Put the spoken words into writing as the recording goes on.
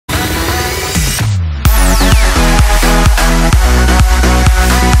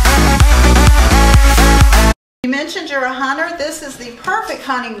mentioned you're a hunter, this is the perfect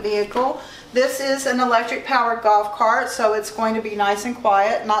hunting vehicle. This is an electric powered golf cart, so it's going to be nice and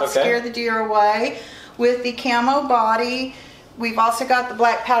quiet, not scare the deer away. With the camo body, we've also got the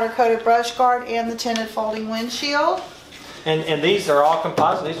black powder coated brush guard and the tinted folding windshield. And these are all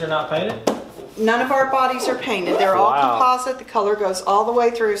composite, these are not painted? None of our bodies are painted. They're all composite. The color goes all the way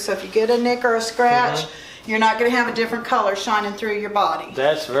through, so if you get a nick or a scratch, you're not going to have a different color shining through your body.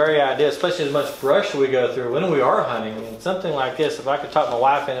 That's very ideal, especially as much brush we go through when we are hunting. And something like this, if I could talk my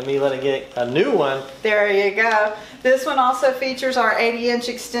wife into me letting get a new one. There you go. This one also features our 80-inch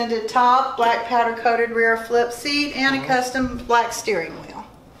extended top, black powder coated rear flip seat, and a custom black steering wheel.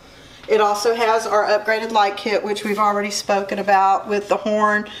 It also has our upgraded light kit, which we've already spoken about, with the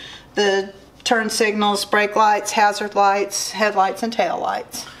horn, the turn signals, brake lights, hazard lights, headlights, and tail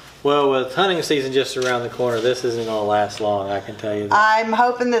lights. Well, with hunting season just around the corner, this isn't going to last long, I can tell you that. I'm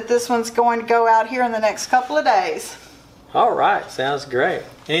hoping that this one's going to go out here in the next couple of days. All right, sounds great.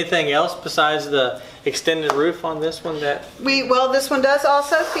 Anything else besides the extended roof on this one? Well, this one does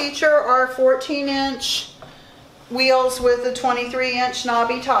also feature our 14-inch wheels with the 23-inch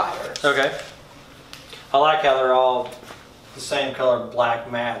knobby tires. Okay. I like how they're all the same color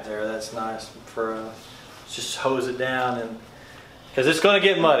black matte there. That's nice for just hose it down, and because it's going to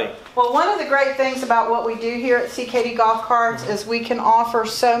get muddy. Well, one of the great things about what we do here at CKD Golf Carts is we can offer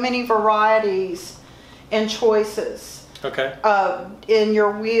so many varieties and choices. Okay. In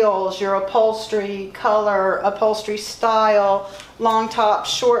your wheels, your upholstery color, upholstery style, long tops,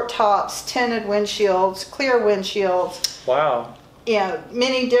 short tops, tinted windshields, clear windshields. Wow. Yeah,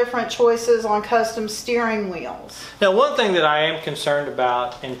 many different choices on custom steering wheels. Now, one thing that I am concerned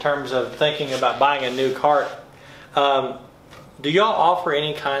about in terms of thinking about buying a new cart, do y'all offer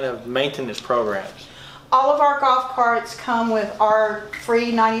any kind of maintenance programs? All of our golf carts come with our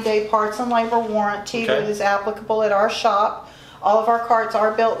free 90-day parts and labor warranty that is applicable at our shop. All of our carts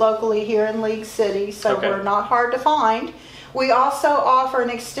are built locally here in League City, so we're not hard to find. We also offer an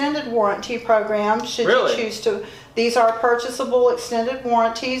extended warranty program should you choose to. These are purchasable extended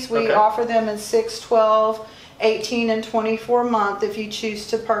warranties. We offer them in 6, 12, 18, and 24 month if you choose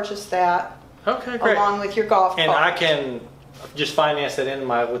to purchase that. Okay, great. Along with your golf cart. And I can just finance it in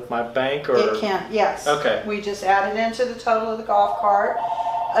with my bank, or it can, yes. Okay. We just add it into the total of the golf cart.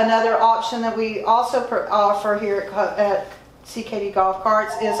 Another option that we also offer here at CKD Golf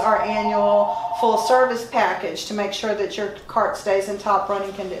Carts is our annual full service package to make sure that your cart stays in top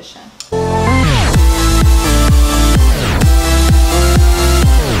running condition.